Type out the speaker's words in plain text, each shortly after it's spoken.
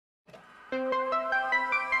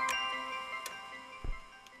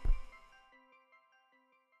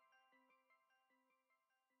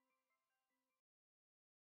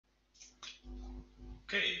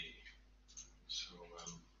Okay, so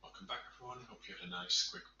welcome back everyone. Hope you had a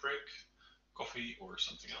nice quick break, coffee or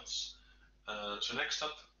something else. So next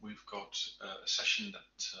up we've got a session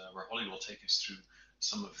that where Ollie will take us through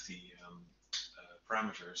some of the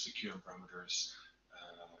parameters, the QM parameters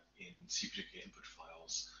in CP2K input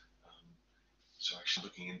files. So actually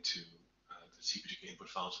looking into the CP2K input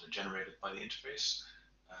files that are generated by the interface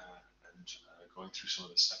and going through some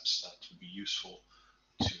of the steps that would be useful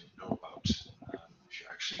to know about if you're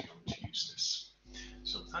actually going to use this.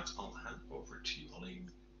 So with that, I'll hand over to you, Ollie.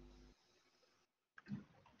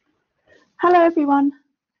 Hello, everyone.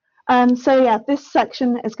 So yeah, this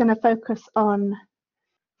section is going to focus on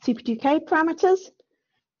CP2K parameters.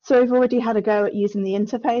 So we've already had a go at using the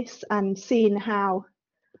interface and seen how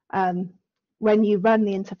when you run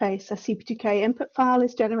the interface, a CP2K input file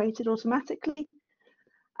is generated automatically.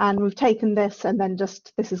 And we've taken this and then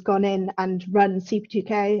just this has gone in and run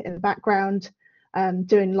CP2K in the background,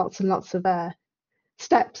 doing lots and lots of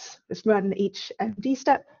steps. It's run each MD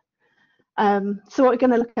step. So what we're going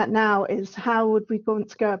to look at now is how would we want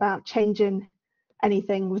to go about changing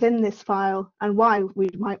anything within this file and why we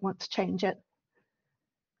might want to change it.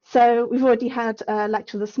 So we've already had a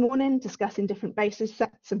lecture this morning discussing different basis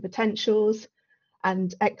sets and potentials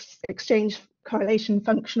and exchange correlation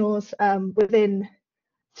functionals within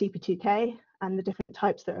CP2K and the different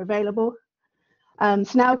types that are available. So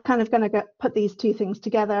now we're kind of going to put these two things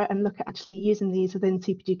together and look at actually using these within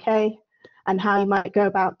CP2K and how you might go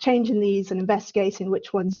about changing these and investigating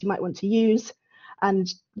which ones you might want to use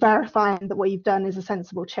and verifying that what you've done is a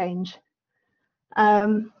sensible change.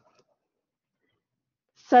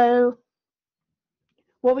 So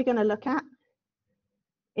what we're going to look at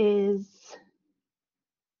is,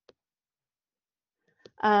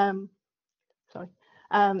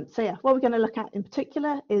 so yeah, what we're going to look at in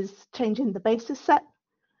particular is changing the basis set.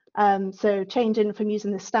 So changing from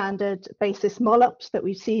using the standard basis mollups that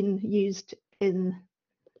we've seen used in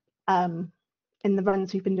the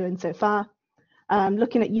runs we've been doing so far.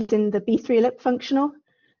 Looking at using the B3lib functional.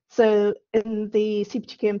 So in the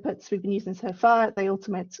CP2K inputs we've been using so far, they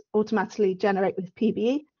automatically generate with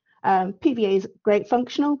PBE. PBE is great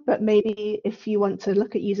functional, but maybe if you want to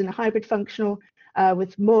look at using a hybrid functional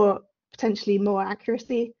with potentially more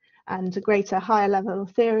accuracy and a greater higher level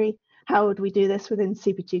of theory, how would we do this within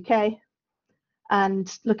CP2K?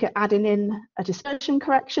 And look at adding in a dispersion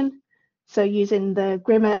correction. So using the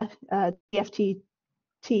GROMACS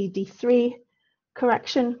DFT-D3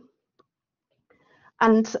 correction.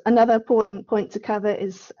 And another important point to cover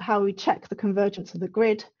is how we check the convergence of the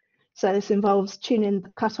grid. So this involves tuning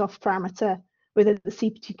the cutoff parameter within the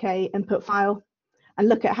CP2K input file and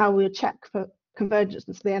look at how we'll check for convergence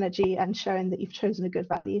of the energy and showing that you've chosen a good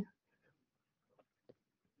value.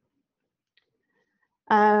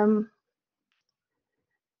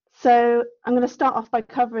 So I'm going to start off by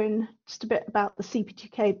covering just a bit about the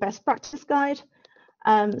CP2K best practice guide.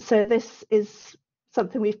 So this is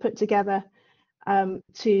something we've put together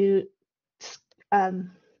to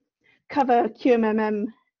cover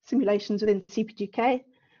QMMM simulations within CP2K.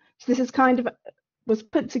 So this is was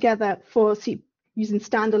put together for using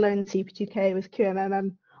standalone CP2K with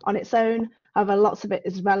QMMM on its own. However, lots of it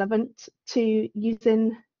is relevant to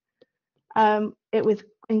using it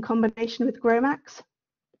in combination with GROMACS.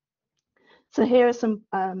 So here are some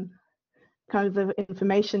kind of the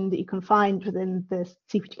information that you can find within the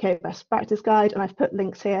CP2K best practice guide, and I've put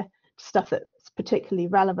links here to stuff that's particularly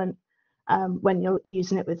relevant when you're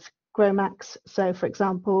using it with GROMACS. So for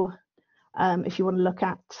example, if you want to look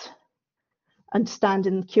at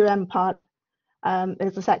understanding the QM part,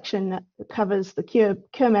 there's a section that covers the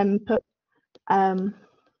QM input. So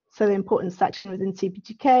the important section within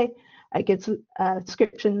CP2K, it gives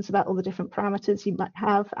descriptions about all the different parameters you might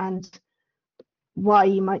have and why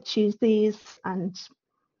you might choose these and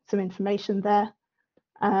some information there.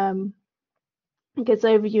 It gives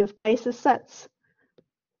an overview of basis sets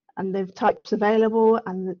and the types available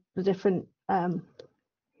and the different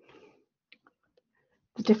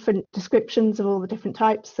descriptions of all the different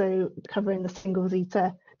types. So covering the single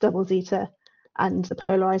zeta, double zeta, and the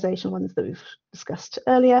polarization ones that we've discussed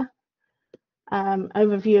earlier.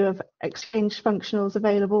 Overview of exchange functionals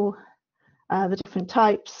available, the different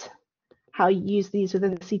types, how you use these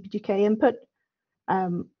within the CP2K input.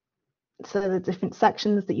 So the different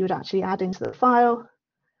sections that you would actually add into the file,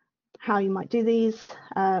 how you might do these,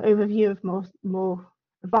 overview of more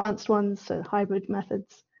advanced ones, so hybrid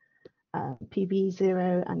methods,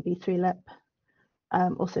 PB0 and B3lib.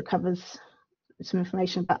 Also covers some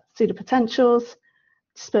information about pseudopotentials,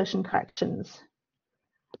 dispersion corrections,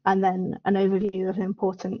 and then an overview of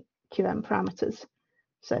important QM parameters.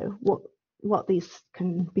 So what these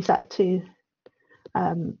can be set to,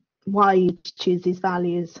 why you choose these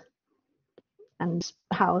values, and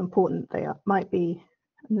how important they might be.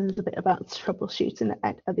 And there's a bit about troubleshooting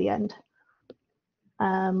at the end.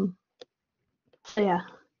 So yeah,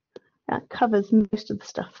 that covers most of the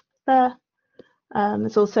stuff there.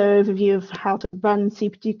 There's also an overview of how to run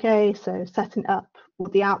CP2K, so setting up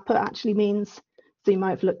what the output actually means. So you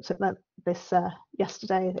might have looked at this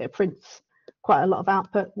yesterday. It prints quite a lot of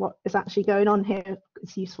output. What is actually going on here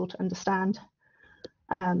is useful to understand.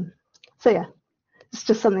 So yeah, it's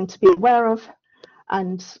just something to be aware of.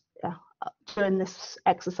 And yeah, during this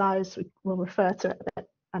exercise, we will refer to it a bit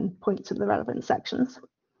and point to the relevant sections.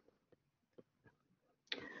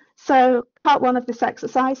 So part one of this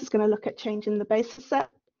exercise is going to look at changing the basis set.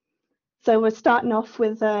 So we're starting off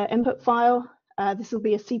with an input file. This will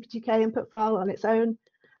be a CP2K input file on its own.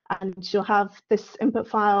 And you'll have this input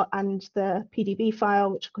file and the PDB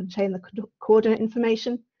file, which will contain the coordinate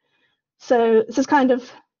information. So this is kind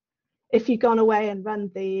of, if you've gone away and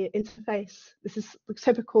run the interface, this is the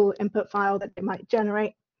typical input file that it might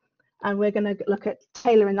generate. And we're going to look at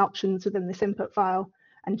tailoring options within this input file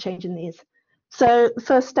and changing these. So the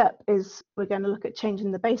first step is we're going to look at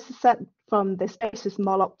changing the basis set from this basis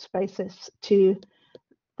molopt basis to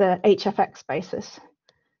the HFX basis.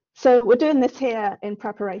 So we're doing this here in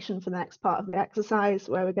preparation for the next part of the exercise,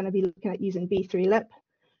 where we're going to be looking at using B3lib.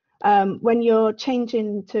 When you're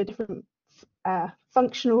changing to different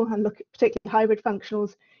functional and look at particularly hybrid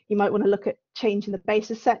functionals, you might want to look at changing the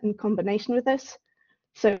basis set in combination with this.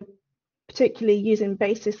 So particularly using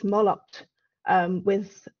basis molopt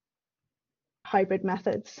with hybrid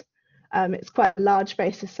methods. It's quite a large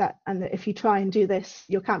basis set, and if you try and do this,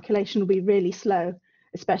 your calculation will be really slow,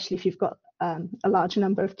 especially if you've got a large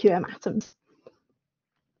number of QM atoms.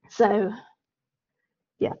 So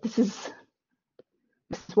yeah, this is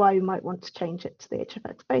why you might want to change it to the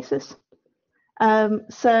HFX basis.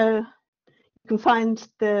 So you can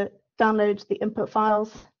download the input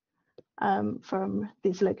files from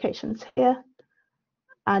these locations here,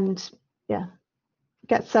 and yeah,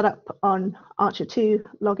 get set up on Archer 2,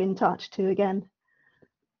 log into Archer 2 again,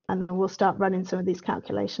 and then we'll start running some of these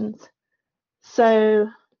calculations. So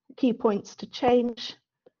key points to change,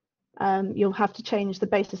 you'll have to change the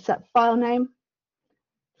basis set file name.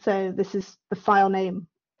 So this is the file name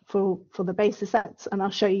for the basis sets, and I'll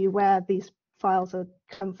show you where these files are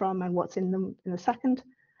come from and what's in them in a second.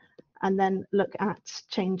 And then look at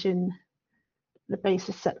changing the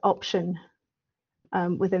basis set option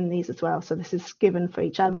within these as well. So this is given for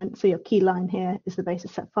each element. So your key line here is the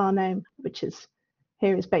basis set file name, which is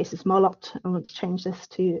here is basis molopt. I want to change this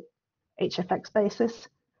to HFX basis.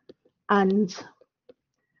 And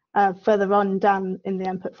further on down in the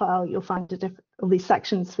input file, you'll find all these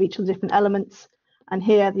sections for each of the different elements. And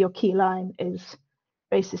here your key line is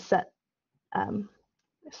basis set.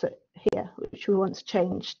 So here, which we want to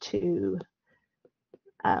change to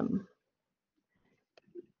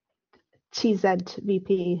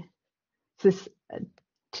TZVP, so this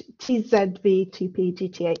TZV2P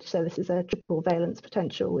GTH. So this is a triple valence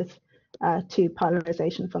potential with 2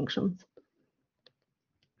 polarization functions.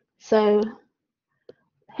 So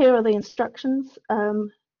here are the instructions. I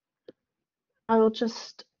will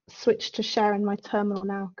just switch to sharing my terminal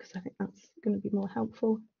now, because I think that's going to be more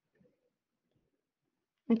helpful.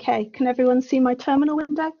 Okay, can everyone see my terminal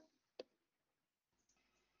window?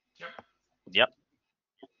 Yep.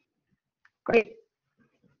 Great.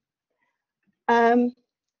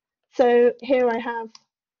 So here I have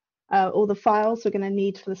all the files we're going to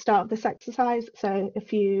need for the start of this exercise. So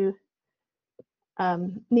if you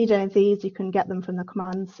need any of these, you can get them from the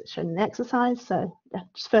commands shown in the exercise. So yeah,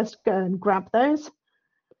 just first go and grab those.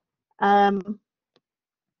 And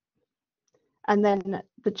then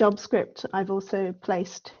the job script I've also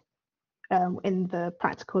placed in the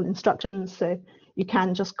practical instructions. So you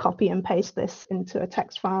can just copy and paste this into a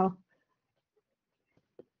text file.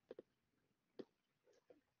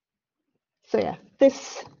 So yeah,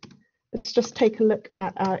 let's just take a look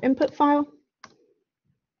at our input file.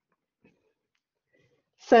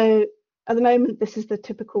 So at the moment, this is the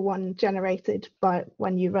typical one generated by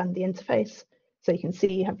when you run the interface. So you can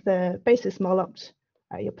see you have the basis molopt,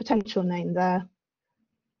 your potential name there,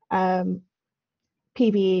 PBE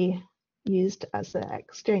used as the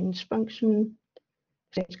exchange function,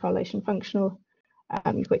 exchange correlation functional.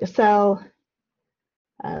 You've got your cell,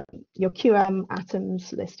 your QM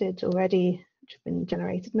atoms listed already, which have been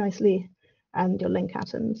generated nicely, and your link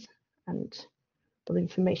atoms and all the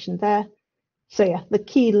information there. So yeah, the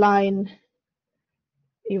key line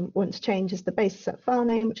you want to change is the basis set file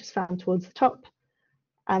name, which is found towards the top,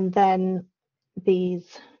 and then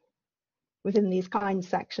these within these kind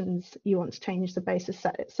sections, you want to change the basis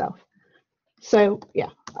set itself. So yeah,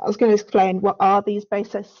 I was going to explain what are these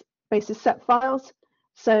basis set files.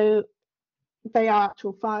 So they are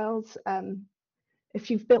actual files. If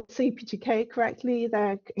you've built CP2K correctly,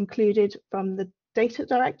 they're included from the data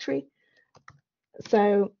directory.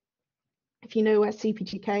 So if you know where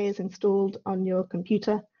CP2K is installed on your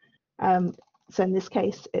computer, so in this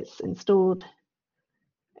case, it's installed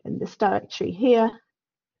in this directory here.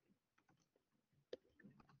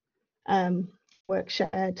 Work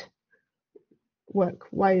shared, work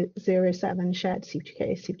Y07 shared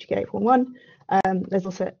CP2K, CP2K 8.1. There's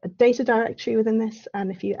also a data directory within this, and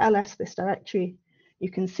if you ls this directory, you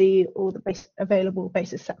can see all the available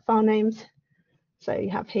basis set file names. So you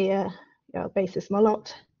have here your basis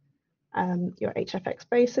molot, your HFX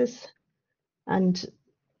basis, and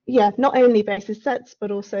yeah, not only basis sets, but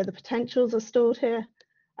also the potentials are stored here.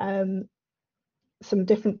 Some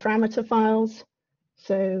different parameter files.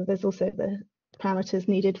 So there's also the parameters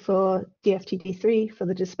needed for DFTD3 for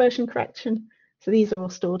the dispersion correction. So these are all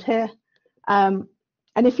stored here. And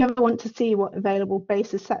if you ever want to see what available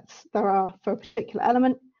basis sets there are for a particular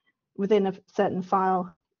element within a certain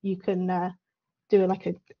file, you can do like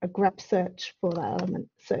a grep search for that element.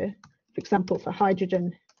 So for example, for hydrogen,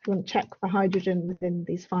 if you want to check for hydrogen within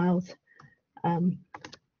these files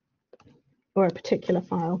or a particular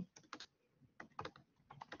file,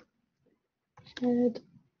 shared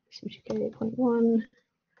CP2K 8.1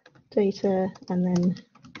 data, and then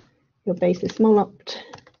your basis molot.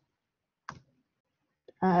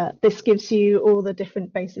 This gives you all the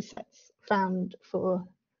different basis sets found for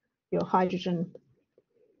your hydrogen.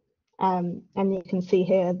 And you can see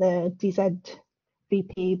here the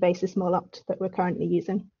DZVP basis molot that we're currently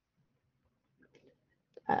using.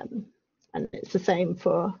 And it's the same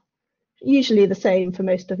for, usually the same for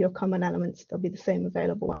most of your common elements. There'll be the same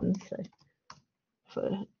available ones. So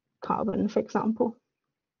for carbon, for example.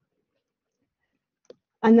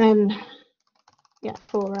 And then, yeah,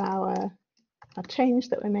 for our change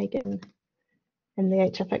that we're making in the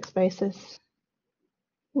HFX basis.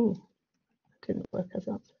 Ooh, didn't work as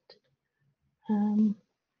that.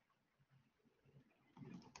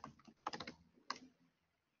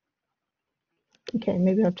 Okay,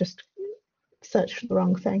 maybe I've just searched for the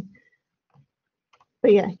wrong thing.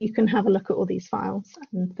 But yeah, you can have a look at all these files,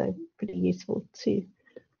 and they're pretty useful to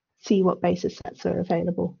see what basis sets are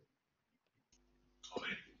available. Holly?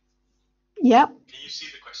 Yeah. Can you see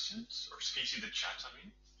the questions, or can you see the chat, I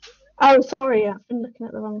mean? Oh, sorry, I've been looking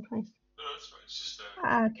at the wrong place. No, that's right. It's just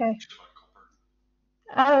okay. about copper.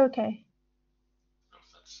 Oh, okay. I don't know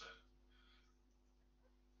if that's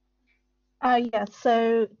Yeah,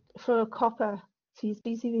 so for copper, to use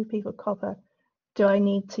DCVP for copper, do I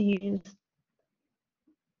need to use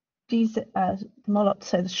these molot,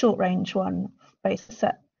 so the short range one basis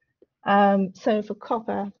set? So for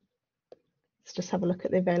copper, let's just have a look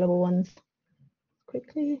at the available ones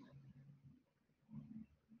quickly.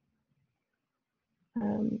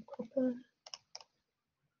 Copper.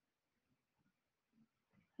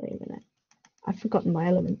 Wait a minute, I've forgotten my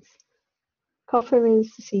elements. Copper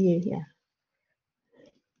is Cu, yeah.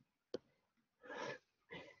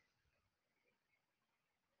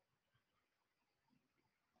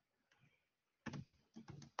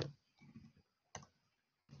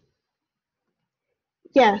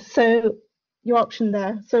 Yeah, so your option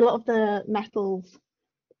there. So a lot of the metals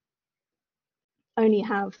only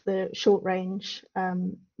have the short range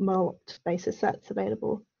molot basis sets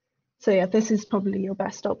available. So yeah, this is probably your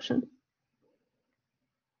best option.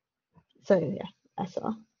 So yeah,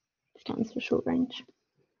 SR stands for short range.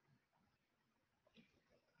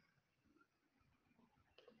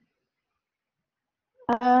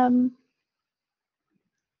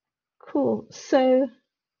 Cool. So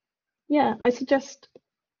yeah, I suggest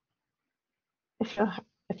if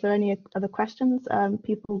there are any other questions,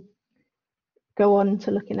 people go on to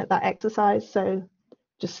looking at that exercise. So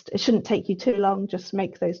just, it shouldn't take you too long. Just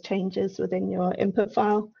make those changes within your input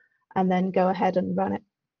file and then go ahead and run it.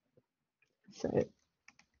 So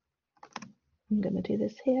I'm going to do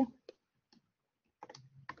this here.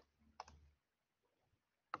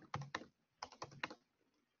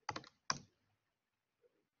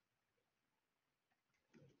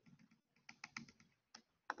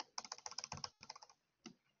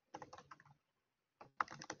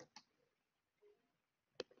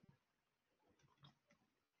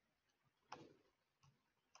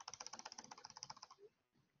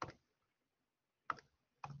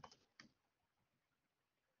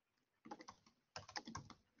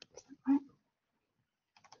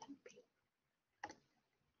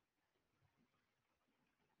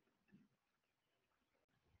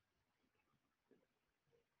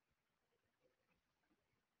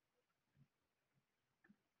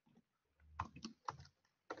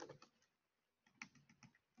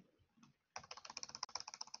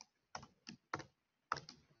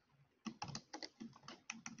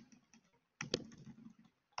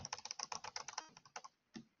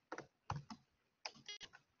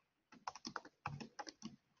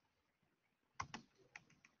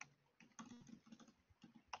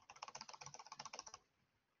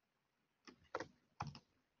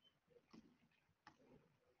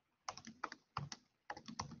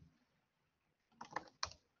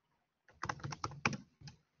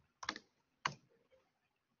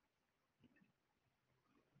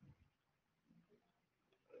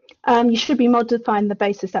 You should be modifying the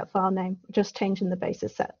basis set file name, just changing the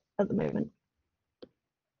basis set at the moment.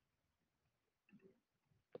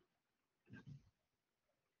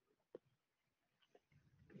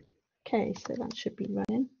 Okay, so that should be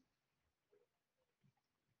running.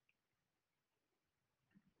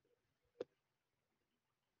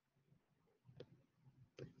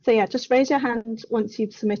 So yeah, just raise your hand once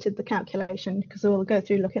you've submitted the calculation, because we'll go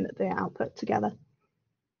through looking at the output together.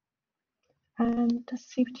 Does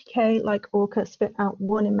CP2K, like Orca, spit out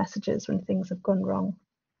warning messages when things have gone wrong?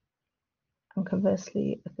 And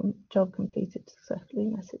conversely, a job completed successfully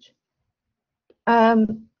message.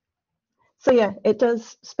 So yeah, it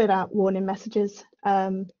does spit out warning messages.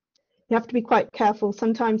 You have to be quite careful.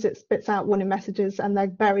 Sometimes it spits out warning messages and they're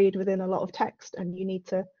buried within a lot of text and you need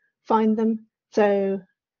to find them. So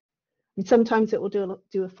sometimes it will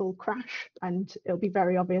do a full crash and it'll be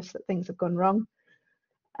very obvious that things have gone wrong.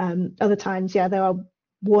 Other times, yeah, there are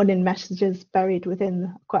warning messages buried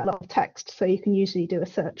within quite a lot of text. So you can usually do a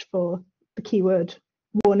search for the keyword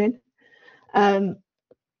warning. When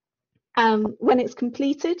it's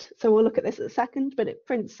completed, so we'll look at this in a second, but it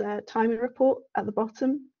prints a timing report at the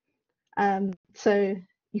bottom. So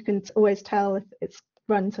you can always tell if it's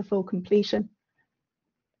run to full completion.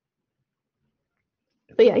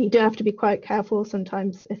 But yeah, you do have to be quite careful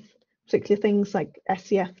sometimes if particularly things like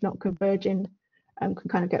SCF not converging can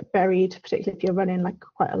kind of get buried, particularly if you're running like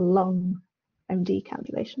quite a long MD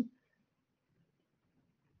calculation.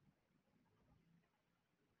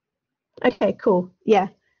 Okay, cool. Yeah,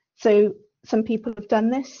 so some people have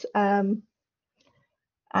done this. And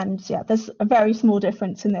yeah, there's a very small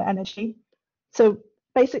difference in the energy. So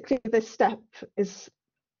basically this step is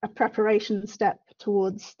a preparation step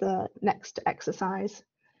towards the next exercise.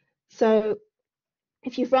 So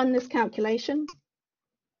if you've run this calculation,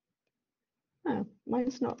 oh,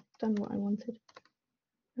 mine's not done what I wanted.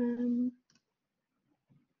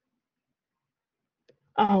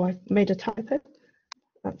 Oh, I've made a typo.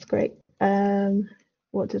 That's great.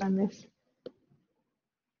 What did I miss?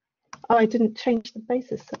 Oh, I didn't change the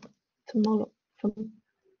basis to molop from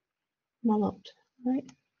mollopt, right?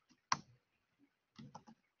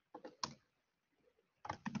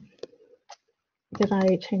 Did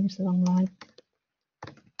I change the wrong line?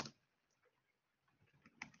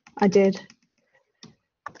 I did.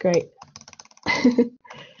 Great.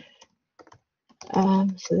 So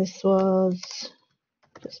this was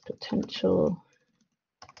just potential.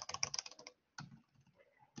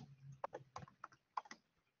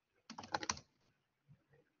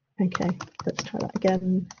 Okay, let's try that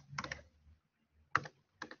again.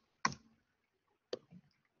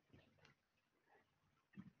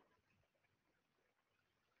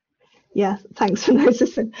 Yeah, thanks for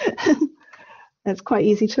noticing. It's quite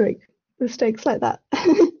easy to make mistakes like that.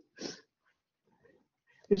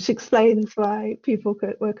 Which explains why people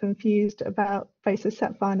were confused about basis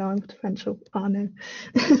set final and potential Arno.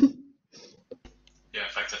 Yeah,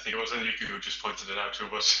 in fact, I think it was Enrique who just pointed it out, who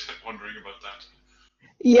was wondering about that.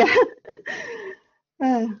 Yeah.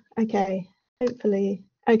 Okay, hopefully.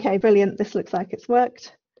 Okay, brilliant. This looks like it's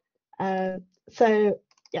worked. So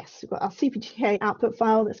yes, we've got our CP2K output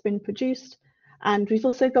file that's been produced, and we've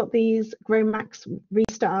also got these GROMACS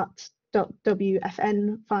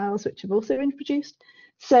restart.wfn files, which have also been produced.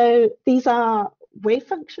 So these are wave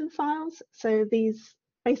function files. So these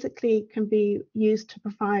basically can be used to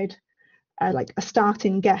provide like a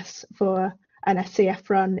starting guess for an SCF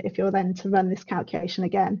run if you're then to run this calculation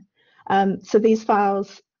again. So these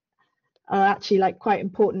files are actually like quite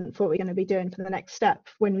important for what we're going to be doing for the next step.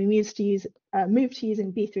 When we move to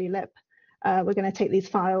using B3lib, we're going to take these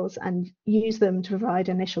files and use them to provide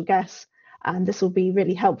an initial guess. And this will be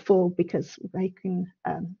really helpful because they can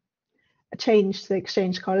change the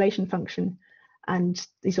exchange correlation function, and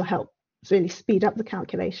these will help really speed up the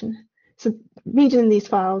calculation. So reading these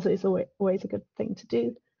files is always a good thing to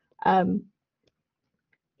do.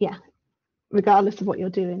 Yeah, regardless of what you're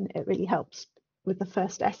doing, it really helps with the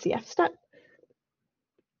first SCF step.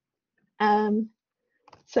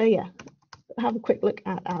 So yeah, have a quick look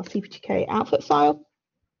at our CP2K output file.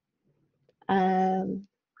 So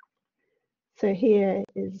here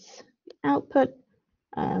is the output.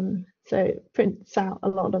 So it prints out a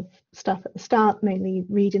lot of stuff at the start, mainly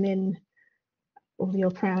reading in all your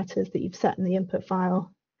parameters that you've set in the input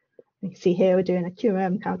file. You can see here we're doing a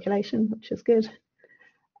QM calculation, which is good.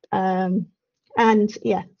 And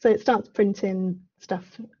yeah, so it starts printing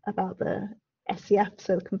stuff about the SCF,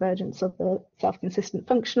 so the convergence of the self-consistent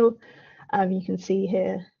functional. You can see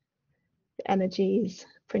here the energies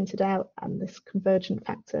printed out and this convergent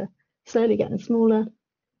factor slowly getting smaller.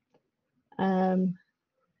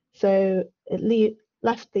 So it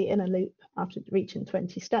left the inner loop after reaching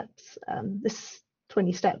 20 steps. This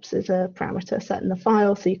 20 steps is a parameter set in the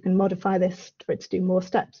file, so you can modify this for it to do more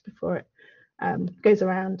steps before it goes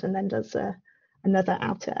around and then does another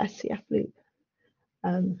outer SCF loop.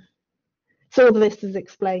 So all of this is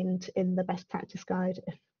explained in the best practice guide.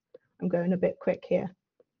 If I'm going a bit quick here,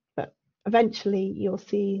 but eventually you'll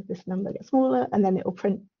see this number get smaller, and then it will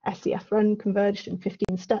print SCF run converged in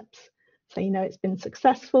 15 steps, so you know it's been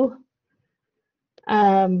successful.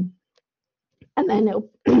 And then it'll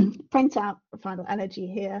print out the final energy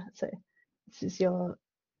here. So this is your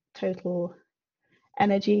total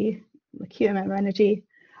energy, the QMM energy.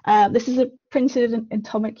 This is printed in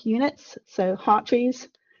atomic units, so Hartrees,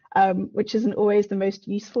 which isn't always the most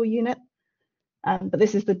useful unit, but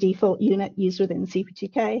this is the default unit used within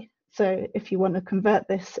CP2K. So if you want to convert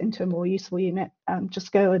this into a more useful unit,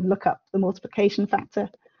 just go and look up the multiplication factor.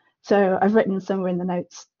 So I've written somewhere in the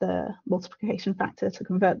notes the multiplication factor to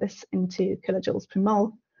convert this into kilojoules per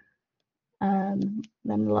mole. Then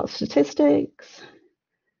a lot of statistics.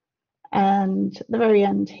 And at the very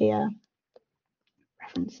end here,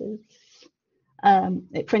 references.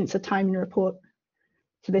 It prints a timing report.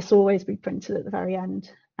 So this will always be printed at the very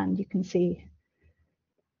end, and you can see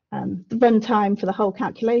the runtime for the whole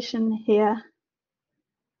calculation here.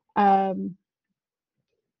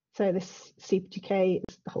 So this CP2K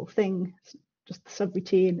is the whole thing, it's just the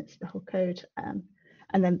subroutine, it's the whole code, and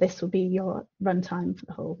then this will be your runtime for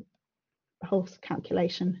the whole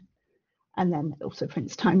calculation. And then it also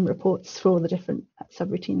prints time reports for all the different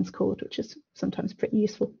subroutines called, which is sometimes pretty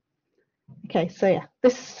useful. Okay, so yeah,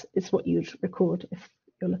 this is what you'd record if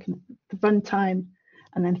you're looking at the runtime,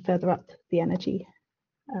 and then further up the energy,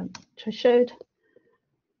 which I showed.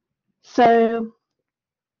 So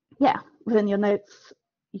yeah, within your notes,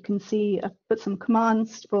 you can see I've put some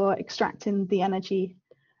commands for extracting the energy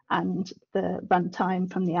and the runtime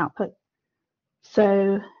from the output.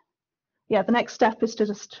 So yeah, the next step is to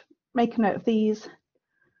just make a note of these.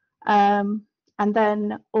 And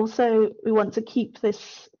then also we want to keep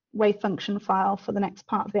this wave function file for the next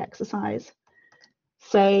part of the exercise.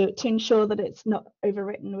 So to ensure that it's not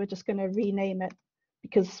overwritten, we're just going to rename it,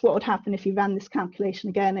 because what would happen if you ran this calculation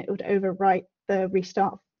again, it would overwrite the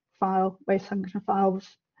restart file, wave function file with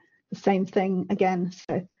the same thing again.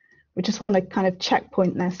 So we just want to kind of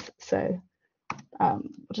checkpoint this. So we're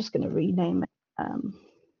just going to rename it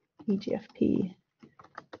EGFP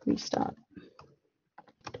restart.wfx,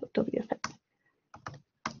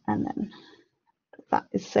 and then that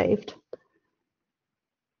is saved.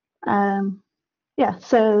 Yeah,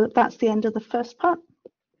 so that's the end of the first part.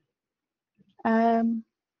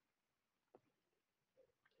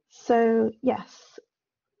 So yes,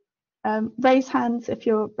 raise hands if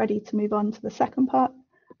you're ready to move on to the second part.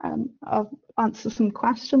 I'll answer some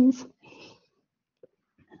questions.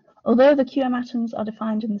 Although the QM atoms are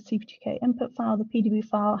defined in the CP2K input file, the PDB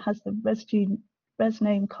file has the res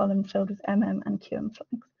name column filled with MM and QM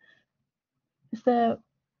flags. Is there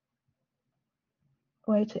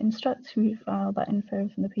a way to instruct to file that info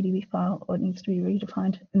from the PDB file, or it needs to be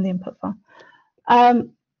redefined in the input file?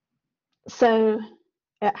 So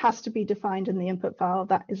it has to be defined in the input file.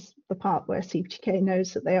 That is the part where CP2K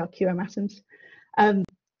knows that they are QM atoms.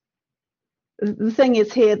 The thing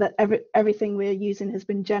is here that everything we're using has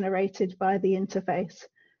been generated by the interface.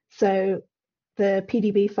 So the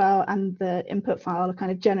PDB file and the input file are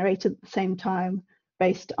kind of generated at the same time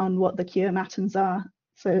based on what the QM atoms are.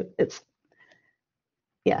 So it's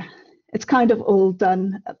kind of all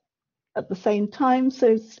done at the same time.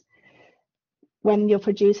 So when you're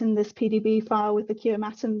producing this PDB file with the QM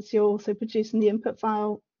atoms, you're also producing the input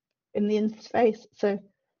file in the interface. So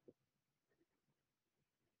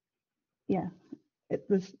yeah,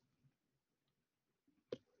 there's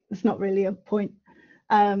not really a point.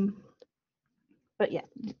 But yeah,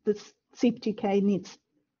 the CP2K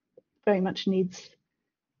very much needs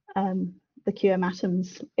the QM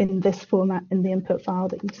atoms in this format in the input file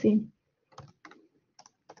that you've seen.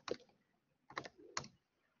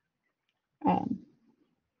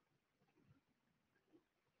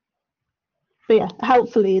 But yeah,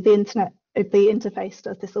 hopefully the interface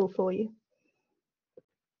does this all for you.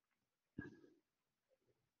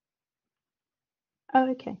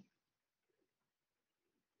 Oh, okay.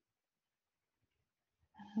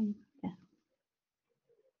 Yeah.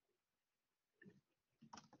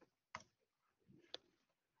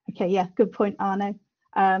 Okay, yeah, good point, Arno.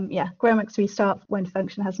 Yeah, GROMACS restart when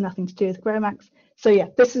function has nothing to do with GROMACS. So yeah,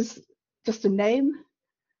 this is just a name.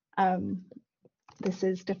 This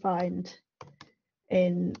is defined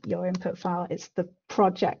in your input file. It's the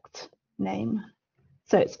project name.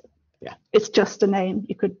 So it's yeah, it's just a name.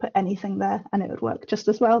 You could put anything there and it would work just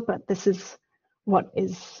as well, but this is what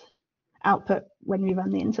is output when we run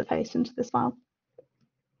the interface into this file.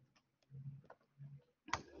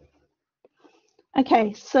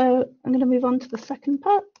 Okay, so I'm going to move on to the second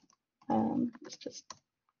part. Let's just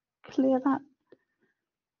clear that.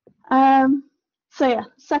 So yeah,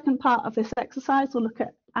 second part of this exercise, we'll look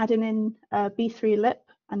at adding in B3 lip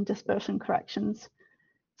and dispersion corrections.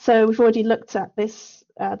 So we've already looked at this,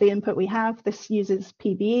 the input we have. This uses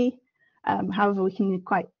PBE. However, we can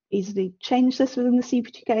quite easily change this within the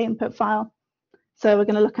CP2K input file. So we're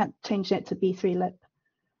going to look at changing it to B3 lip.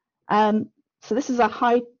 So this is a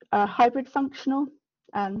hybrid functional,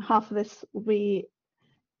 and half of this will be,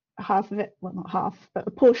 half of it, well not half, but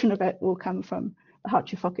a portion of it will come from the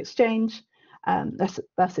Hartree-Fock exchange.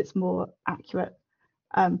 Thus it's more accurate,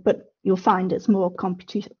 but you'll find it's more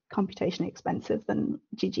computationally expensive than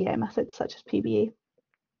GGA methods such as PBE.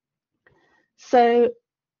 So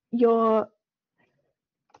your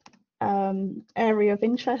area of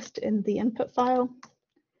interest in the input file,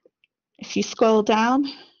 if you scroll down,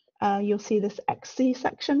 you'll see this XC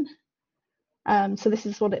section. So this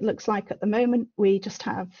is what it looks like at the moment. We just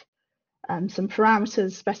have some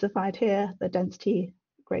parameters specified here, the density,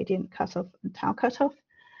 gradient cutoff, and tau cutoff.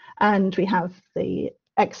 And we have the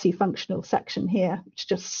XC functional section here, which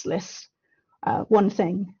just lists one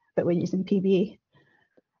thing that we're using PBE.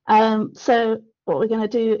 So what we're going to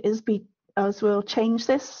do is we'll change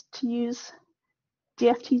this to use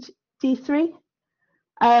DFTD3.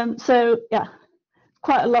 So yeah,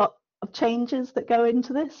 quite a lot of changes that go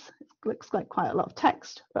into this. It looks like quite a lot of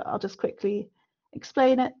text, but I'll just quickly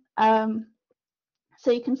explain it.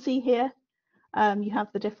 So you can see here, you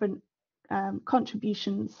have the different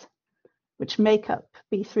contributions which make up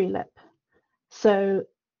B3 lip. So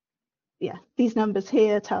yeah, these numbers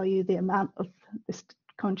here tell you the amount of this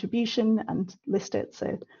contribution and list it.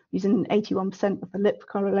 So using 81% of the lip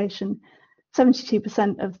correlation,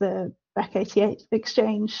 72% of the BEC88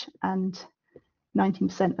 exchange, and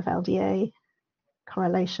 19% of LDA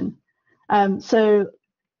correlation. So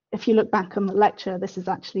if you look back on the lecture, this is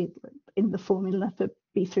actually in the formula for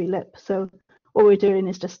B3 lip. So all we're doing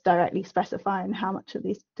is just directly specifying how much of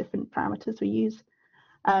these different parameters we use.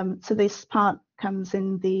 So this part comes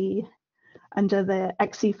in under the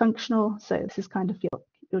XC functional. So this is kind of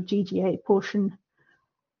your GGA portion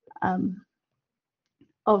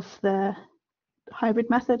of the hybrid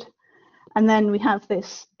method. And then we have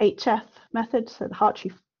this HF method, so the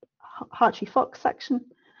Hartree-Fock section.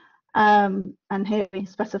 And here we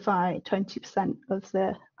specify 20% of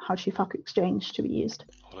the Hartree-Fock exchange to be used.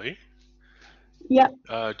 Holly? Yeah.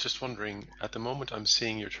 Just wondering, at the moment I'm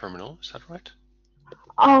seeing your terminal, is that right?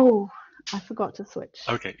 Oh, I forgot to switch.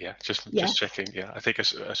 Okay, yeah, just checking. Yeah, I think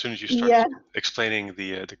as soon as you start explaining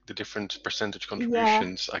the different percentage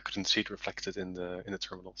contributions, I couldn't see it reflected in the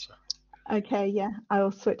terminal. So. Okay, yeah, I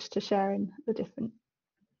will switch to sharing the different.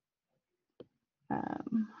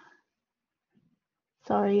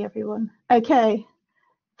 Sorry, everyone. Okay,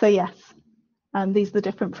 so yes, these are the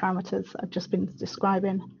different parameters I've just been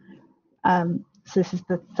describing. So this is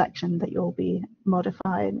the section that you'll be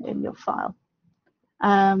modifying in your file.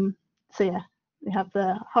 So yeah, we have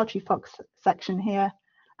the Hartree-Fock section here.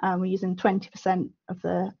 We're using 20% of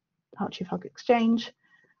the Hartree-Fock exchange.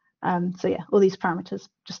 So yeah, all these parameters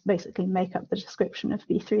just basically make up the description of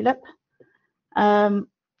B3 lip.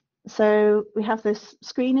 So we have this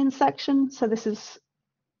screening section. So this is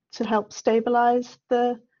to help stabilize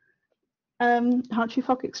the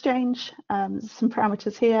Hartree-Fock exchange. Some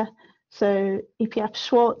parameters here. So EPF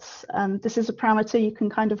Schwartz, this is a parameter you can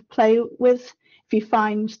kind of play with if you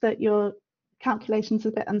find that your calculation's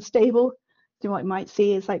a bit unstable. So what you might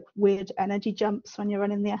see is like weird energy jumps when you're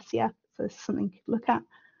running the SCF. So this is something you could look at.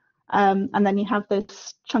 And then you have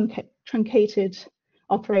this truncated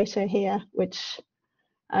operator here, which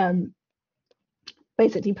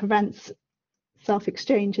basically prevents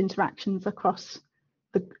self-exchange interactions across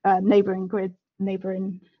the neighboring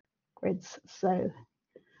grids. So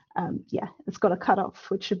yeah, it's got a cutoff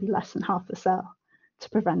which should be less than half the cell to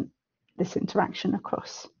prevent this interaction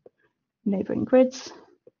across neighboring grids.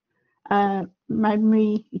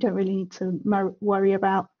 Memory, you don't really need to worry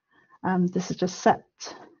about. This is just set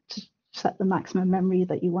the maximum memory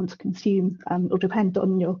that you want to consume. It'll depend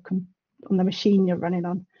on the machine you're running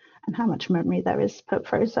on and how much memory there is per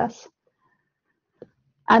process.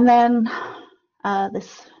 And then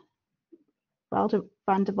this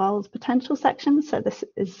van der Waals potential section. So this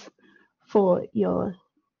is for your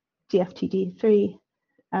DFTD3,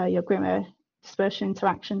 your GROMACS dispersion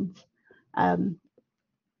interactions.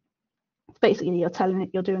 Basically, you're telling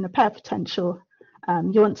it you're doing a pair potential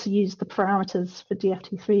You want to use the parameters for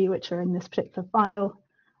DFT3, which are in this particular file.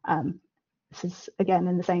 This is, again,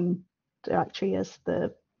 in the same directory as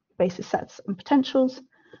the basis sets and potentials,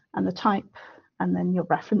 and the type, and then your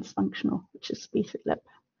reference functional, which is B3lib,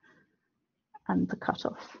 and the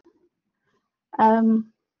cutoff. So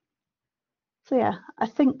yeah, I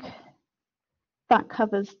think that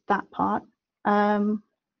covers that part.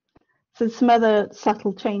 So some other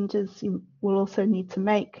subtle changes you will also need to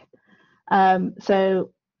make.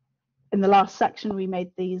 So in the last section, we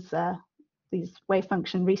made these wave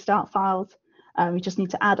function restart files. We just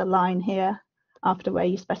need to add a line here after where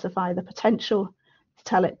you specify the potential to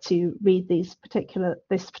tell it to read this particular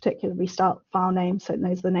restart file name, so it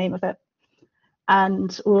knows the name of it.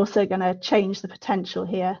 And we're also going to change the potential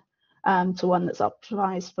here to one that's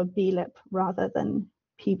optimized for blip rather than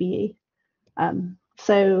PBE.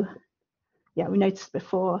 So yeah, we noticed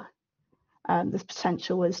before this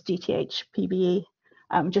potential was DTH PBE.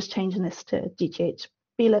 Just changing this to DTH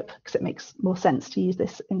blip because it makes more sense to use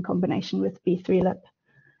this in combination with B3lib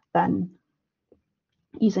than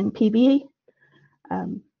using PBE.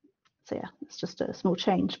 So yeah, it's just a small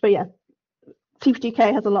change. But yeah,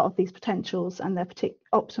 CP2K has a lot of these potentials, and they're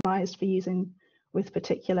optimized for using with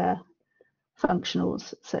particular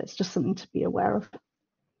functionals. So it's just something to be aware of.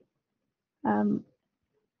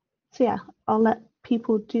 So yeah, I'll let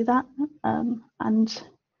people do that. And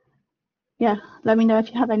yeah, let me know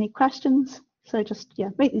if you have any questions. So just, yeah,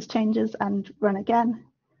 make these changes and run again.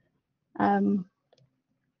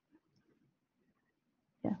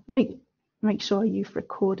 Yeah, make sure you've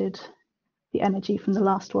recorded the energy from the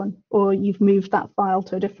last one, or you've moved that file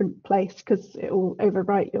to a different place because it will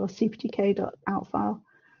overwrite your cp2k.out file.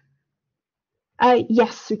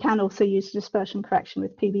 Yes, we can also use dispersion correction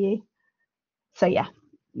with PBE. So yeah,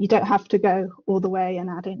 you don't have to go all the way and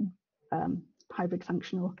add in hybrid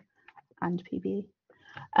functional and PBE.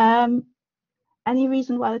 Any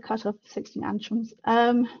reason why the cutoff is 16 angstroms?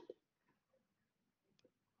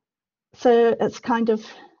 So it's kind of,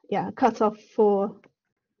 yeah, a cutoff for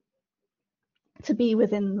to be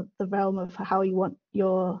within the realm of how you want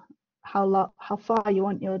your how far you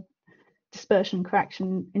want your dispersion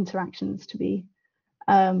correction interactions to be,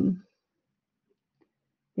 your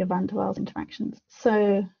van der Waals interactions.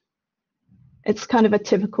 So it's kind of a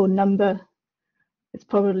typical number. It's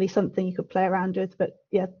probably something you could play around with, but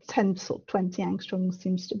yeah, 10 to sort of 20 angstroms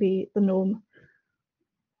seems to be the norm.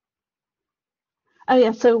 Oh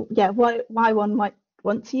yeah, so yeah, why one might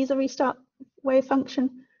want to use a restart wave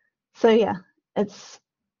function. So yeah, it's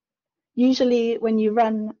usually when you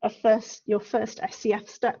run your first SCF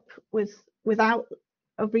step without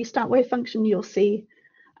a restart wave function, you'll see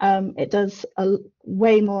it does a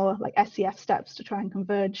way more like SCF steps to try and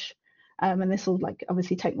converge, and this will like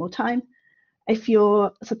obviously take more time. If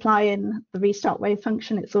you're supplying the restart wave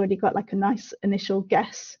function, it's already got like a nice initial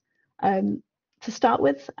guess to start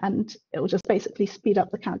with, and it will just basically speed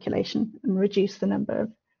up the calculation and reduce the number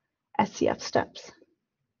of SCF steps.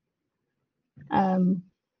 And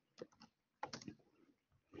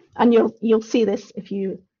you'll see this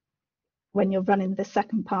when you're running the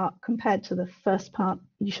second part compared to the first part.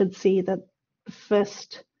 You should see that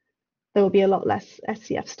there will be a lot less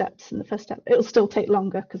SCF steps in the first step. It will still take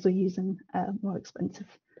longer because we're using more expensive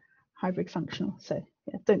hybrid functional. So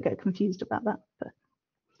yeah, don't get confused about that. But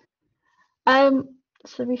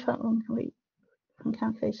so refund on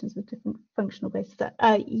calculations with different functional basis set.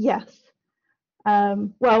 Yes.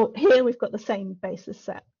 Well, here we've got the same basis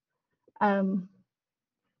set. I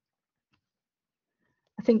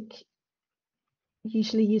think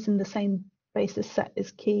usually using the same basis set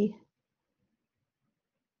is key,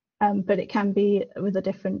 but it can be with a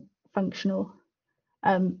different functional.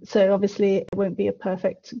 So obviously it won't be a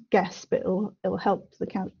perfect guess, but it'll help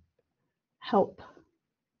the help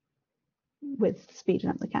with speeding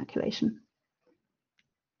up the calculation.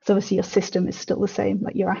 So obviously your system is still the same,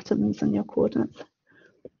 like your atoms and your coordinates.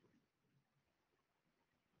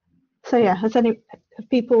 So yeah, have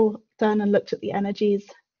people done and looked at the energies?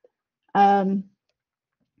 So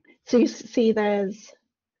you see there's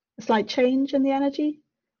a slight change in the energy.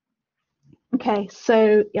 Okay,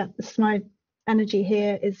 so yeah, this is my energy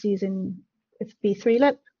here is using with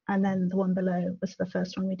B3lib, and then the one below was the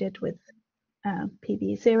first one we did with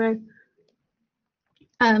PB0.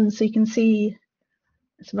 So you can see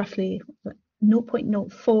it's roughly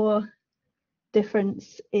 0.04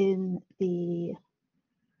 difference in the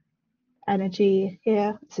energy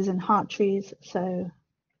here. This is in Hartrees, so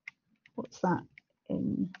what's that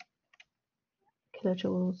in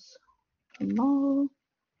kilojoules per mole?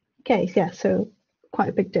 Okay, yeah, so quite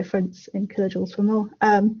a big difference in kilojoules per mole.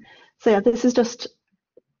 So yeah, this is just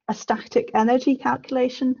a static energy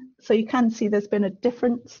calculation. So you can see there's been a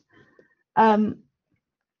difference. However,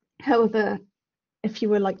 if you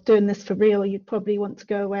were like doing this for real, you'd probably want to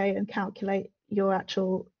go away and calculate your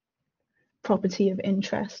actual property of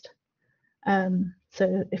interest.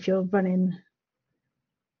 So if you're running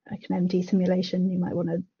like an MD simulation, you might want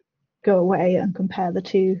to go away and compare the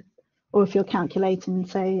two, or if you're calculating,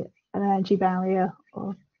 say, an energy barrier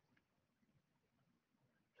or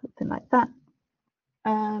something like that.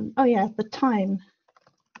 Oh yeah, the time.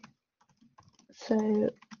 So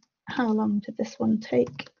how long did this one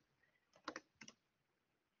take?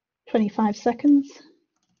 25 seconds.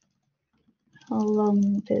 How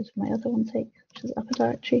long did my other one take, which is upper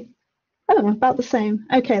directory? Oh, about the same.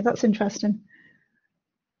 Okay, that's interesting.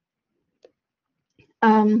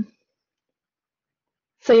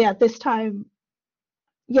 So yeah, this time,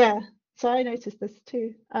 yeah, so I noticed this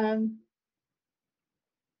too.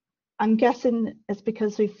 I'm guessing it's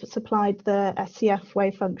because we've supplied the SCF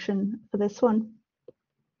wave function for this one.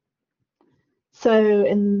 So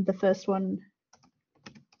in the first one,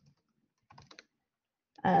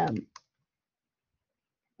 the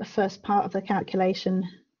first part of the calculation,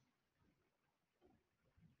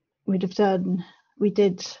 we did 20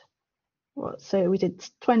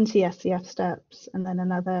 SCF steps and then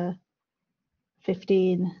another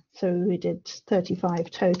 15, so we did 35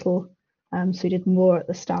 total. So we did more at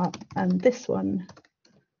the start, and this one,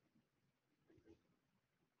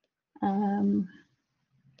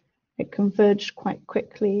 it converged quite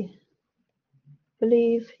quickly, I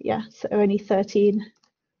believe. Yeah, so only 13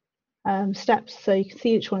 steps. So you can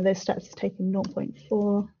see each one of those steps is taking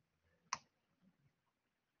 0.4,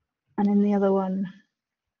 and in the other one,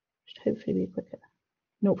 should hopefully be quicker,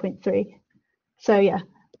 0.3. So yeah,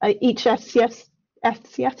 each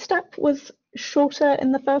FCF step was shorter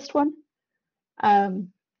in the first one. So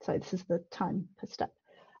this is the time per step.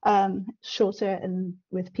 Shorter and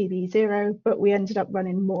with PB 0, but we ended up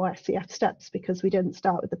running more SCF steps because we didn't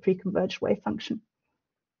start with the pre-converged wave function.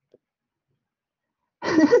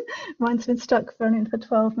 Mine's been stuck running for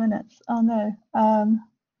 12 minutes. Oh no. I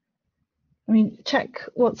mean, check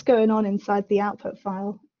what's going on inside the output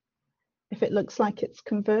file. If it looks like it's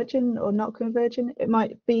converging or not converging, it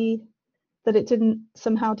might be that it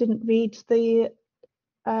somehow didn't read the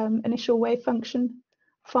initial wave function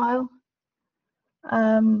file,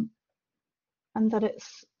 and that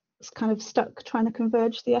it's kind of stuck trying to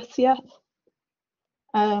converge the SCF,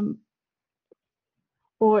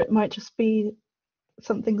 or it might just be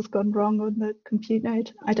something's gone wrong on the compute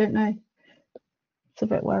node. I don't know. It's a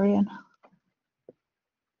bit worrying.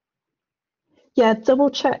 Yeah,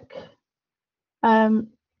 double check.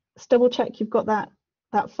 Double check you've got that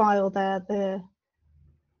file there,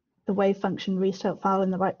 the wave function restart file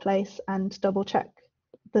in the right place, and double check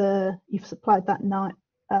you've supplied that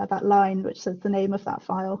line which says the name of that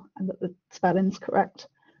file and that the spelling's correct.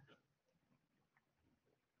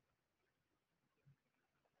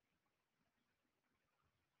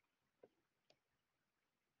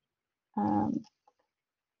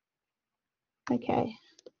 Okay.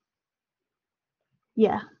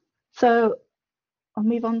 Yeah. So I'll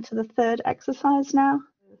move on to the third exercise now.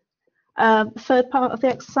 The third part of the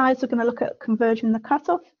exercise, we're going to look at converging the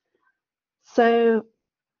cutoff. So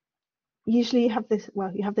usually you have this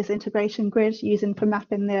integration grid using for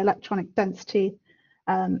mapping the electronic density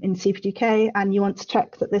in CP2K, and you want to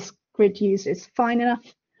check that this grid use is fine enough.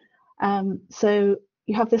 So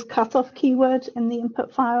you have this cutoff keyword in the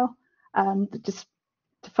input file that just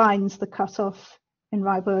defines the cutoff in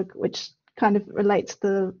Ryberg, which kind of relates to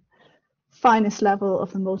the finest level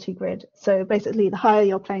of the multi-grid. So basically, the higher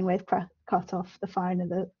your plane wave cutoff, the finer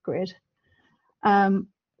the grid. So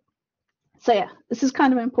yeah, this is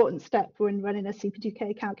kind of an important step when running a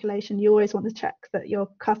CP2K calculation. You always want to check that your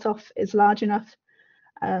cutoff is large enough,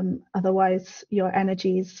 otherwise your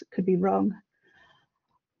energies could be wrong.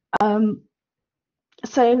 So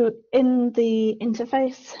in the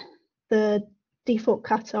interface, the default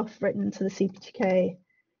cutoff written to the CP2K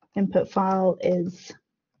input file is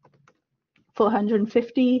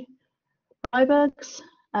 450 Rybergs.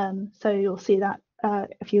 So you'll see that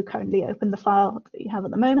if you currently open the file that you have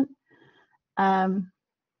at the moment.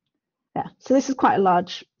 Yeah, so this is quite a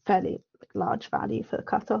fairly large value for the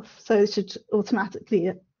cutoff. So it should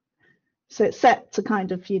automatically, so it's set to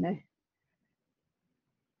kind of,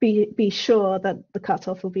 be sure that the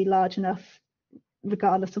cutoff will be large enough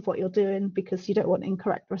regardless of what you're doing, because you don't want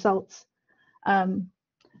incorrect results.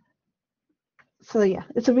 So yeah,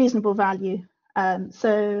 it's a reasonable value.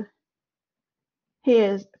 So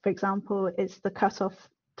here, for example, is the cutoff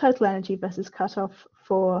total energy versus cutoff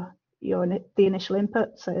for the initial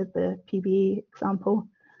input, so the PBE example.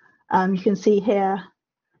 You can see here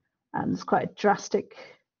there's quite a drastic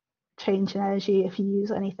change in energy if you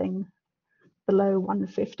use anything below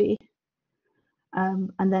 150.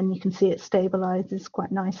 And then you can see it stabilizes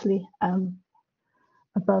quite nicely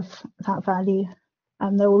above that value.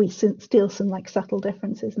 There will be still some like subtle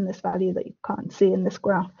differences in this value that you can't see in this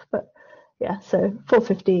graph, but yeah, so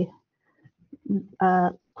 450,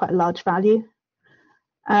 quite a large value.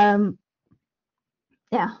 Yeah,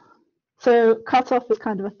 so cutoff is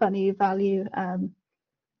kind of a funny value.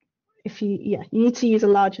 If you need to use a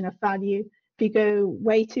large enough value. If you go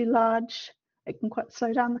way too large, it can quite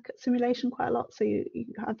slow down the simulation quite a lot. So you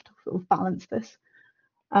have to sort of balance this.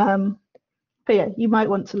 But yeah, you might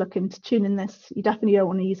want to look into tuning this. You definitely don't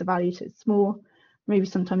want to use a value too small. Maybe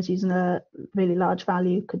sometimes using a really large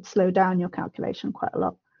value could slow down your calculation quite a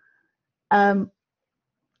lot.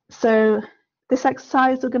 So this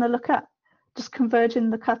exercise, we're going to look at just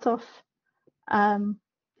converging the cutoff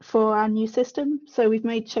for our new system. So we've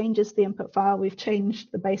made changes to the input file. We've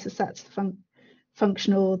changed the basis sets, the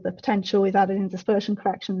functional, the potential. We've added in dispersion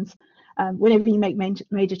corrections. Whenever you make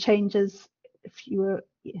major changes, if you were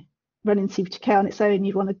running CP2K on its own,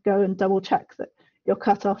 you'd want to go and double check that your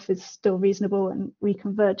cutoff is still reasonable and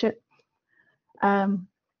reconverge it.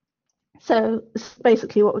 So this is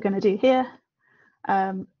basically what we're going to do here.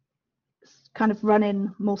 Kind of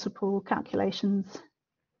running multiple calculations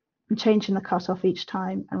and changing the cutoff each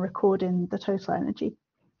time and recording the total energy.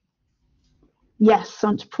 Yes,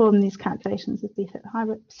 so to perform these calculations with BFIT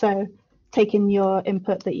hybrid. So taking your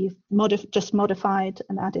input that you've just modified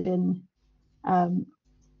and added in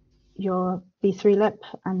your B3 lip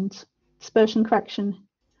and dispersion correction.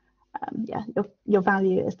 Yeah, your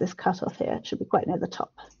value is this cutoff here. It should be quite near the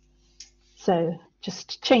top. So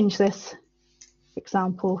just change this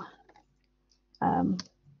example,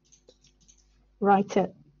 write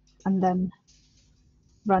it, and then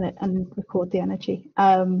run it and record the energy.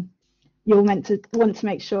 You'll want to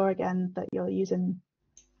make sure again that you're using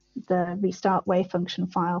the restart wave function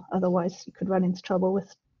file. Otherwise, you could run into trouble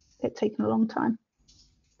with it taking a long time.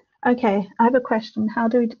 Okay, I have a question. How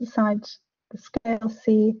do we decide the scale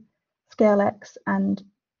C, scale X, and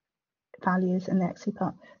values in the XC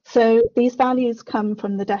part? So these values come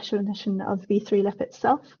from the definition of V3 lip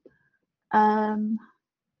itself.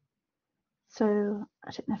 So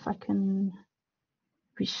I don't know if I can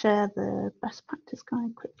reshare the best practice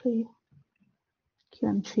guide quickly.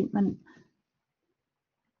 QM treatment,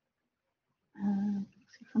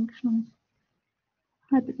 functional,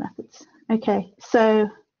 hybrid methods. Okay, so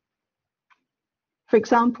for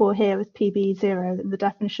example, here with PB0, in the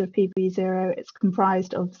definition of PB0, it's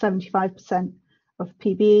comprised of 75% of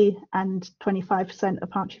PB and 25% of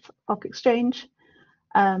Hartree-Fock exchange.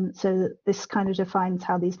 So this kind of defines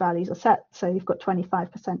how these values are set. So you've got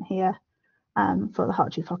 25% here for the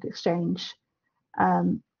Hartree-Fock exchange,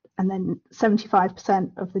 and then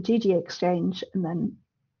 75% of the GG exchange, and then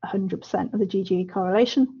 100% of the GG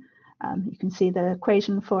correlation. You can see the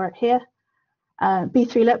equation for it here.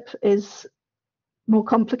 B3 lip is more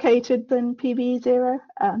complicated than PB0.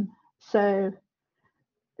 So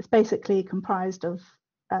it's basically comprised of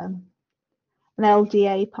an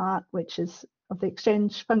LDA part, which is of the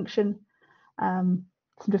exchange function, some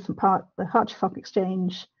different part, the Hartree-Fock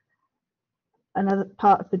exchange, another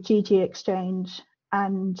part of the GG exchange,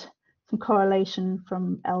 and some correlation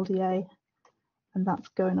from LDA. And that's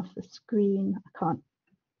going off the screen. I can't,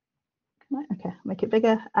 okay, make it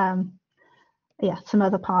bigger. Yeah, some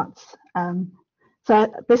other parts.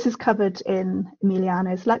 So this is covered in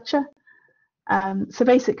Emiliano's lecture. So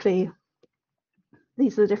basically,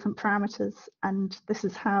 these are the different parameters, and this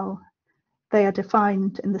is how they are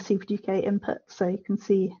defined in the CP2K input. So you can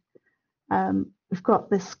see we've got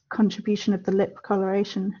this contribution of the lip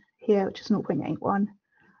coloration here, which is 0.81,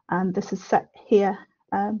 and this is set here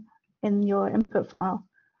in your input file.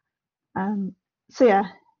 So yeah,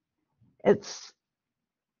 it's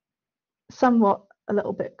somewhat a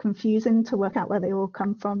little bit confusing to work out where they all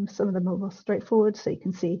come from. Some of them are more straightforward, so you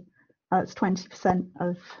can see it's 20%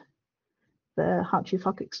 of the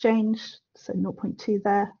Hartree-Fock exchange, so 0.2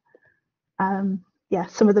 there. Yeah,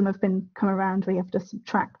 some of them have been come around where you have to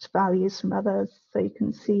subtract values from others. So you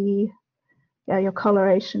can see, yeah, your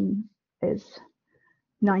coloration is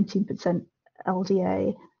 19%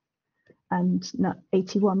 LDA and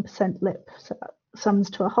 81% lip, so that sums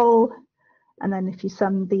to a whole. And then if you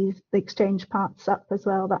sum the exchange parts up as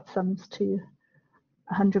well, that sums to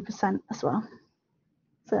 100% as well.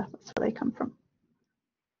 So that's where they come from.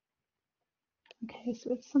 Okay, so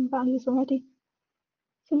we have some values already.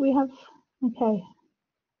 So we have, okay.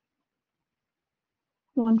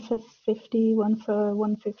 one for 50, one for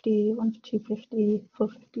 150, one for 250,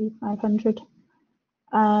 450, 500.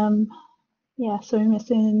 Yeah, so we're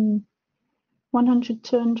missing 100,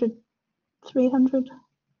 200, 300,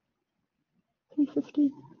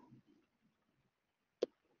 350.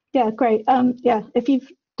 Yeah, great. Yeah, if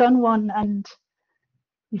you've done one and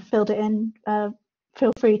you filled it in,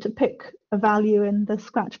 feel free to pick a value in the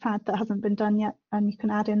scratch pad that hasn't been done yet, and you can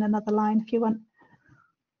add in another line if you want.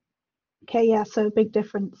 Okay, yeah, so big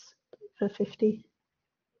difference for 50.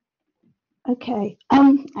 Okay,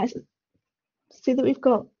 I see that we've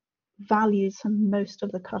got values on most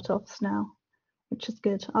of the cutoffs now, which is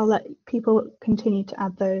good. I'll let people continue to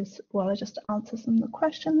add those while I just answer some of the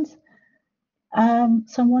questions. So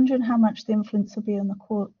I'm wondering how much the influence will be on the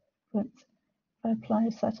coordinates if I apply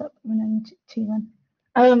a setup of an NT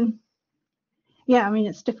then. Yeah, I mean,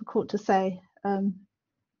 it's difficult to say.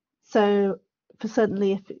 So for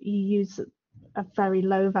certainly if you use a very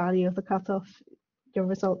low value of the cutoff, your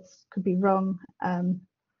results could be wrong.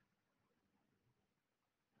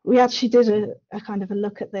 We actually did a kind of a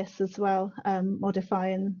look at this as well,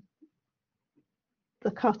 modifying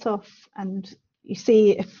the cutoff, and you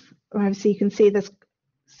see if obviously you can see there's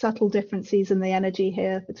subtle differences in the energy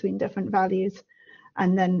here between different values,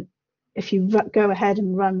 and then if you go ahead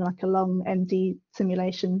and run like a long MD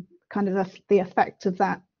simulation, kind of the effect of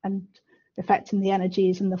that and affecting the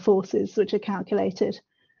energies and the forces which are calculated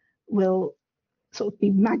will sort of be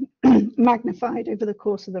magnified over the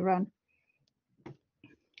course of the run.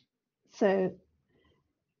 So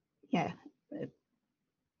yeah, it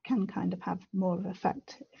can kind of have more of an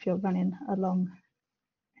effect if you're running a long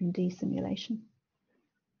MD simulation.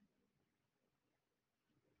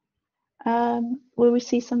 Will we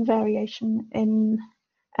see some variation in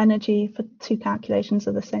energy for two calculations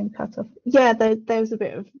of the same cutoff? Yeah, there's a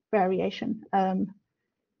bit of variation.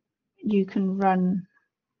 You can run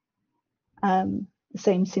the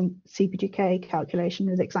same CP2K calculation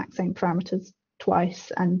with the exact same parameters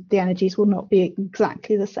twice, and the energies will not be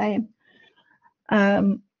exactly the same.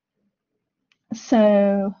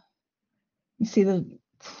 So you see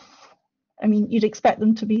I mean, you'd expect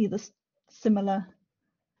them to be similar,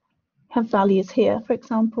 have values here, for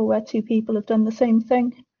example, where two people have done the same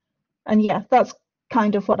thing. And yeah, that's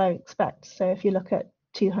kind of what I expect. So if you look at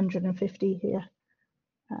 250 here,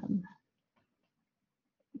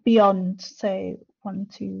 beyond say 1,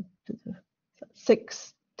 2,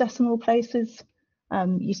 6 decimal places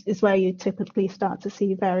is where you typically start to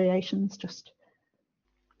see variations.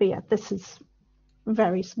 But yeah, this is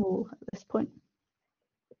very small at this point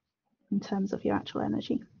in terms of your actual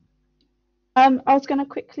energy. I was going to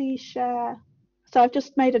quickly share, so I've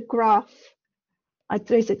just made a graph. I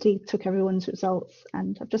basically took everyone's results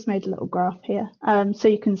and I've just made a little graph here. So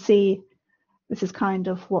you can see this is kind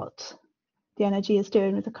of what the energy is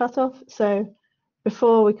doing with the cutoff. So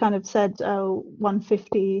before we kind of said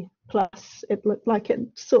 150 plus, it looked like it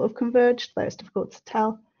sort of converged, though it's difficult to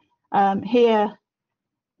tell. Here,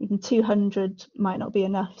 even 200 might not be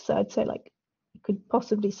enough. So I'd say like, you could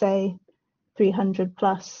possibly say 300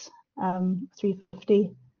 plus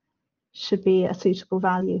 350 should be a suitable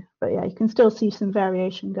value. But yeah, you can still see some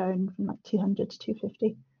variation going from like 200 to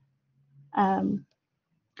 250.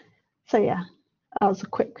 So yeah, that was a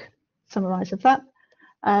quick summarize of that.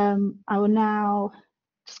 I will now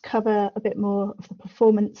just cover a bit more of the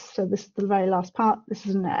performance. So this is the very last part. This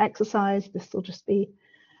isn't an exercise. This will just be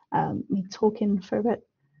me talking for a bit.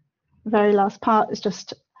 The very last part is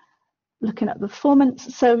just looking at the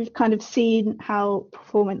performance. So we've kind of seen how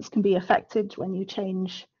performance can be affected when you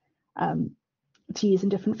change to using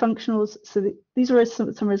different functionals. So these were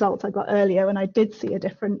some results I got earlier, and I did see a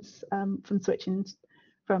difference from switching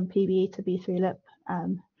from PBE to B3LIP.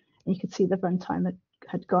 And you could see the runtime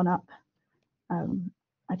had gone up.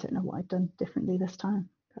 I don't know what I'd done differently this time.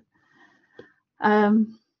 But,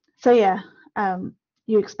 so yeah,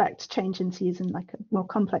 you expect change into using like a more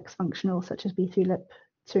complex functional such as B3LIP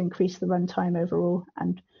to increase the runtime overall.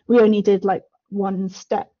 And we only did like one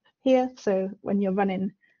step here. So when you're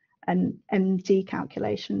running an MD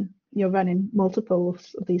calculation, you're running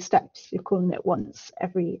multiples of these steps. You're calling it once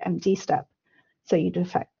every MD step. So you'd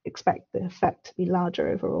expect the effect to be larger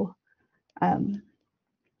overall.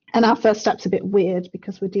 And our first step's a bit weird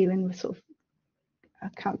because we're dealing with sort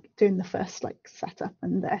of doing the first like setup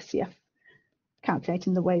and the SCF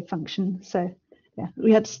calculating the wave function. So yeah,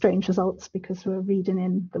 we had strange results because we're reading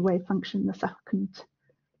in the wave function in the second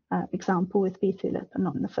example with B3LIP and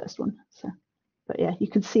not in the first one. So, but yeah, you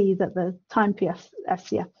could see that the time PS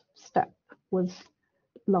SCF step was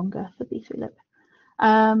longer for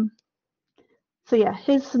B3LIP. So yeah,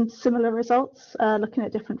 here's some similar results looking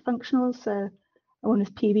at different functionals. So one is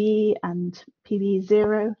PB and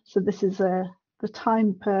PB0. So this is the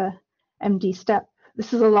time per MD step.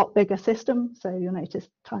 This is a lot bigger system, so you'll notice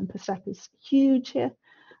time per step is huge here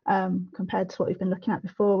compared to what we've been looking at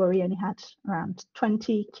before, where we only had around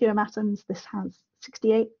 20 QM atoms. This has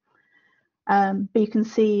 68. But you can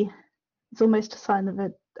see it's almost a sign of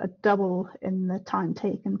a double in the time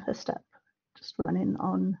taken per step, just running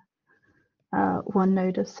on one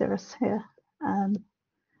node of Cirrus here.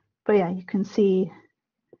 But yeah, you can see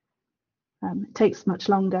it takes much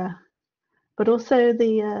longer, but also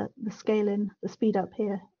the scaling, the speed up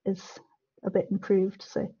here is a bit improved,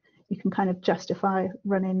 so you can kind of justify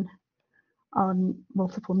running on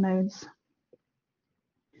multiple nodes.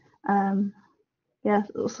 Yeah,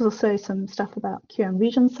 there's also some stuff about QM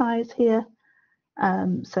region size here.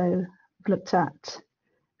 So I've looked at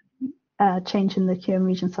changing the QM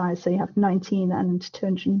region size, so you have 19 and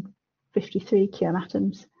 253 QM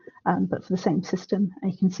atoms, but for the same system,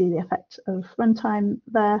 and you can see the effect of runtime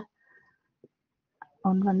there,